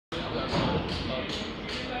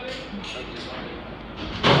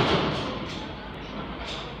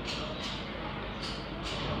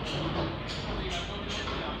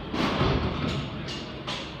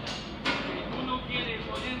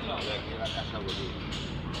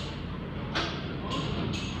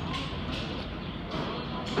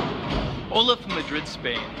Hola from Madrid,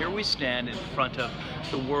 Spain. Here we stand in front of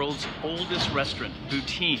the world's oldest restaurant,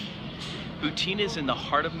 Botin. Botin is in the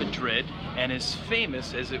heart of Madrid and is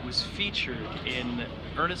famous as it was featured in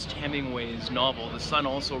Ernest Hemingway's novel, The Sun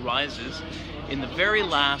Also Rises, in the very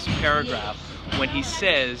last paragraph when he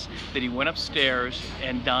says that he went upstairs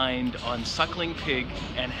and dined on suckling pig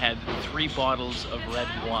and had 3 bottles of red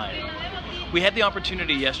wine. We had the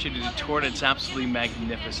opportunity yesterday to tour it. It's absolutely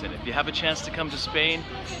magnificent. If you have a chance to come to Spain,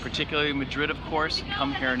 particularly Madrid of course,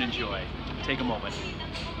 come here and enjoy. Take a moment.